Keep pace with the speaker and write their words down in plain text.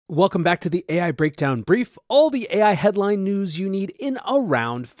Welcome back to the AI Breakdown Brief, all the AI headline news you need in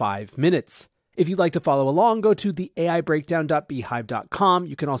around 5 minutes. If you'd like to follow along, go to the aibreakdown.beehive.com.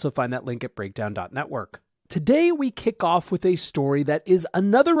 You can also find that link at breakdown.network. Today, we kick off with a story that is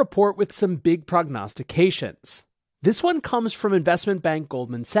another report with some big prognostications. This one comes from investment bank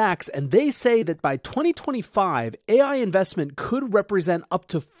Goldman Sachs, and they say that by 2025, AI investment could represent up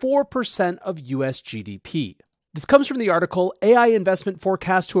to 4% of US GDP. This comes from the article, AI Investment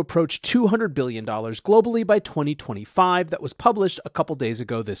Forecast to Approach $200 billion Globally by 2025, that was published a couple days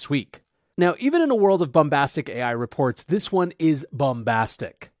ago this week. Now, even in a world of bombastic AI reports, this one is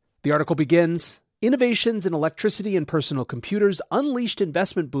bombastic. The article begins, innovations in electricity and personal computers unleashed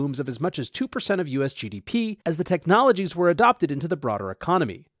investment booms of as much as 2% of US GDP as the technologies were adopted into the broader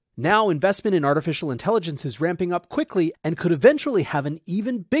economy. Now, investment in artificial intelligence is ramping up quickly and could eventually have an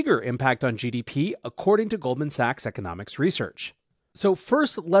even bigger impact on GDP, according to Goldman Sachs economics research. So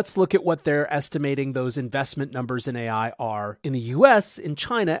first, let's look at what they're estimating those investment numbers in AI are in the US, in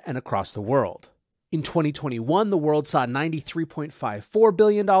China, and across the world. In 2021, the world saw $93.54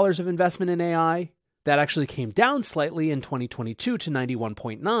 billion of investment in AI. That actually came down slightly in 2022 to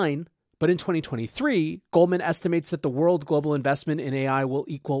 $91.9. But in 2023, Goldman estimates that the world global investment in AI will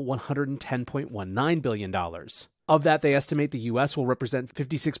equal $110.19 billion. Of that, they estimate the US will represent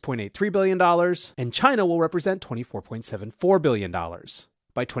 $56.83 billion, and China will represent $24.74 billion.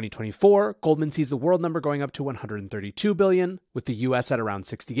 By 2024, Goldman sees the world number going up to $132 billion, with the US at around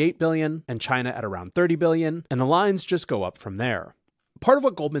 $68 billion, and China at around $30 billion, and the lines just go up from there. Part of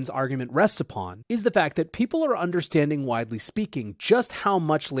what Goldman's argument rests upon is the fact that people are understanding, widely speaking, just how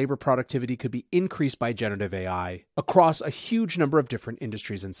much labor productivity could be increased by generative AI across a huge number of different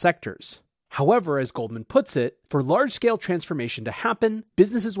industries and sectors. However, as Goldman puts it, for large-scale transformation to happen,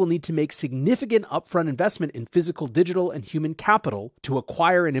 businesses will need to make significant upfront investment in physical, digital, and human capital to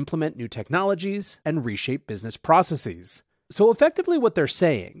acquire and implement new technologies and reshape business processes. So effectively what they're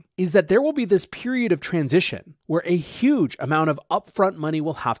saying is that there will be this period of transition where a huge amount of upfront money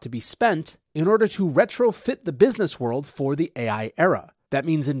will have to be spent in order to retrofit the business world for the AI era. That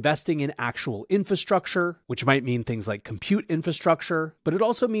means investing in actual infrastructure, which might mean things like compute infrastructure, but it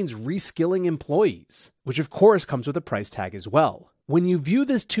also means reskilling employees, which of course comes with a price tag as well. When you view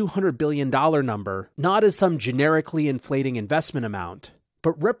this $200 billion number not as some generically inflating investment amount,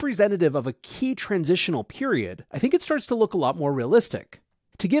 but representative of a key transitional period, I think it starts to look a lot more realistic.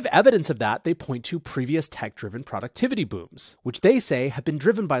 To give evidence of that, they point to previous tech-driven productivity booms, which they say have been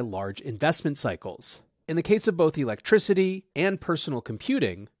driven by large investment cycles. In the case of both electricity and personal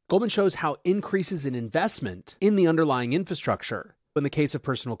computing, Goldman shows how increases in investment in the underlying infrastructure. In the case of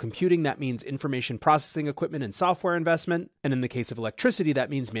personal computing, that means information processing equipment and software investment. And in the case of electricity, that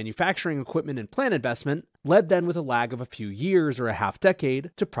means manufacturing equipment and plant investment, led then with a lag of a few years or a half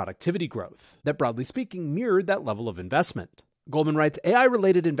decade to productivity growth that, broadly speaking, mirrored that level of investment. Goldman writes,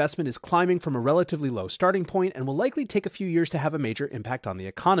 AI-related investment is climbing from a relatively low starting point and will likely take a few years to have a major impact on the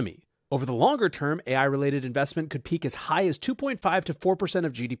economy. Over the longer term, AI-related investment could peak as high as 2.5 to 4%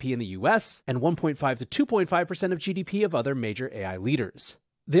 of GDP in the US and 1.5 to 2.5% of GDP of other major AI leaders.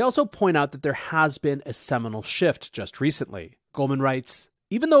 They also point out that there has been a seminal shift just recently. Goldman writes,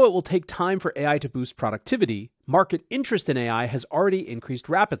 even though it will take time for AI to boost productivity, market interest in AI has already increased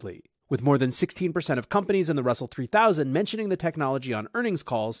rapidly, with more than 16% of companies in the Russell 3000 mentioning the technology on earnings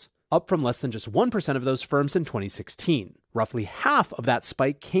calls, up from less than just 1% of those firms in 2016. Roughly half of that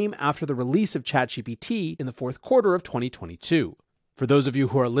spike came after the release of ChatGPT in the fourth quarter of 2022. For those of you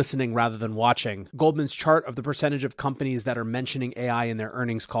who are listening rather than watching, Goldman's chart of the percentage of companies that are mentioning AI in their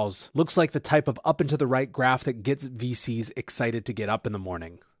earnings calls looks like the type of up and to the right graph that gets VCs excited to get up in the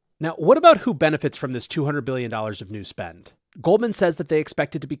morning. Now, what about who benefits from this $200 billion of new spend? Goldman says that they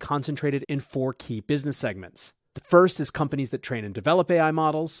expect it to be concentrated in 4 key business segments. The first is companies that train and develop AI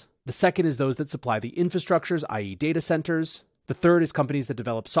models. The second is those that supply the infrastructures, i.e. data centers. The third is companies that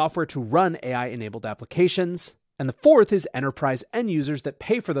develop software to run AI-enabled applications. And the fourth is enterprise end users that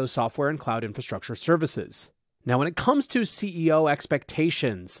pay for those software and cloud infrastructure services. Now, when it comes to CEO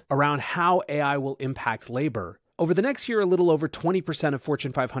expectations around how AI will impact labor, over the next year, a little over 20% of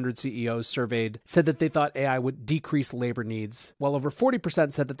Fortune 500 CEOs surveyed said that they thought AI would decrease labor needs, while over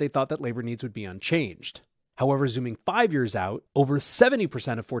 40% said that they thought that labor needs would be unchanged. However, zooming 5 years out, over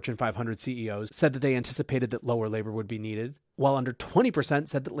 70% of Fortune 500 CEOs said that they anticipated that lower labor would be needed, while under 20%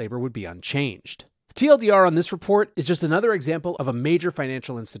 said that labor would be unchanged. The TLDR on this report is just another example of a major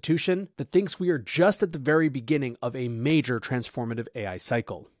financial institution that thinks we are just at the very beginning of a major transformative AI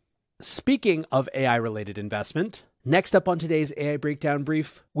cycle. Speaking of AI-related investment, Next up on today's AI Breakdown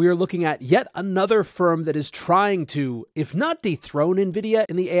Brief, we are looking at yet another firm that is trying to, if not dethrone Nvidia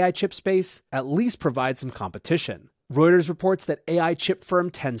in the AI chip space, at least provide some competition. Reuters reports that AI chip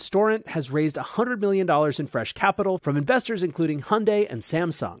firm Tenstorrent has raised $100 million in fresh capital from investors including Hyundai and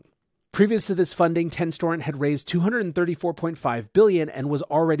Samsung. Previous to this funding, Tenstorrent had raised $234.5 billion and was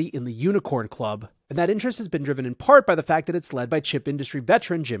already in the unicorn club. And that interest has been driven in part by the fact that it's led by chip industry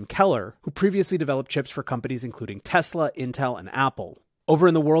veteran Jim Keller, who previously developed chips for companies including Tesla, Intel, and Apple. Over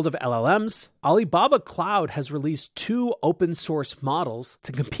in the world of LLMs, Alibaba Cloud has released 2 open source models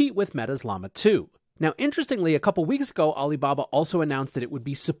to compete with Meta's Llama 2. Now, interestingly, a couple weeks ago, Alibaba also announced that it would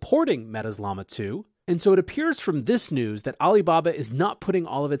be supporting Meta's Llama 2. And so it appears from this news that Alibaba is not putting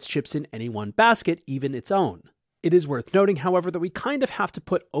all of its chips in any one basket, even its own. It is worth noting, however, that we kind of have to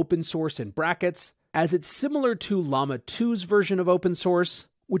put open source in brackets, as it's similar to Llama 2's version of open source,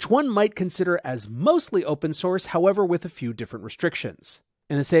 which one might consider as mostly open source, however, with a few different restrictions.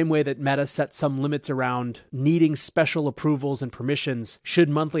 In the same way that Meta set some limits around needing special approvals and permissions should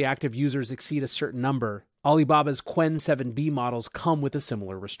monthly active users exceed a certain number, Alibaba's Qwen 7b models come with a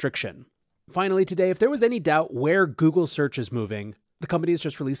similar restriction. Finally today, if there was any doubt where Google search is moving, the company has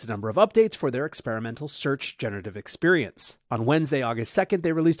just released a number of updates for their experimental search generative experience. On Wednesday, August 2nd,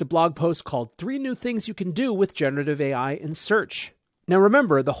 they released a blog post called 3 New Things You Can Do with Generative AI in Search. Now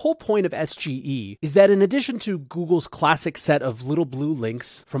remember, the whole point of SGE is that in addition to Google's classic set of little blue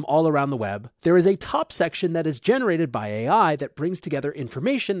links from all around the web, there is a top section that is generated by AI that brings together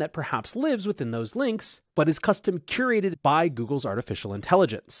information that perhaps lives within those links, but is custom curated by Google's artificial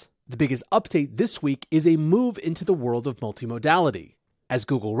intelligence. The biggest update this week is a move into the world of multimodality. As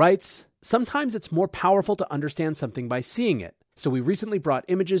Google writes, sometimes it's more powerful to understand something by seeing it, so we recently brought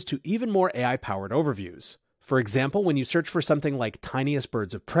images to even more AI-powered overviews. For example, when you search for something like tiniest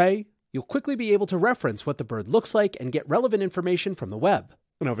birds of prey, you'll quickly be able to reference what the bird looks like and get relevant information from the web.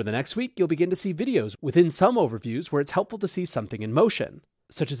 And over the next week, you'll begin to see videos within some overviews where it's helpful to see something in motion,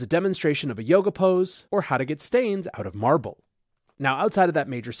 such as a demonstration of a yoga pose or how to get stains out of marble. Now, outside of that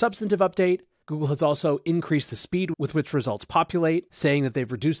major substantive update, Google has also increased the speed with which results populate, saying that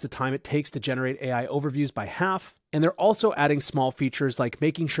they've reduced the time it takes to generate AI overviews by half. And they're also adding small features like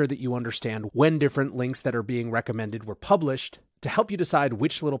making sure that you understand when different links that are being recommended were published to help you decide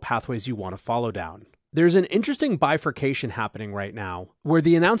which little pathways you want to follow down. There's an interesting bifurcation happening right now, where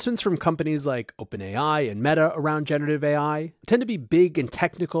the announcements from companies like OpenAI and Meta around generative AI tend to be big and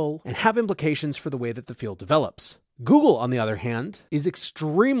technical and have implications for the way that the field develops. Google, on the other hand, is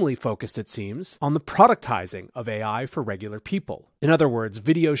extremely focused, it seems, on the productizing of AI for regular people. In other words,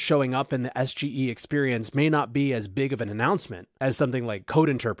 videos showing up in the SGE experience may not be as big of an announcement as something like Code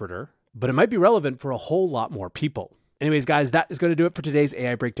Interpreter, but it might be relevant for a whole lot more people. Anyways, guys, that is going to do it for today's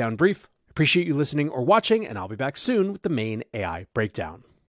AI Breakdown Brief. Appreciate you listening or watching, and I'll be back soon with the main AI Breakdown.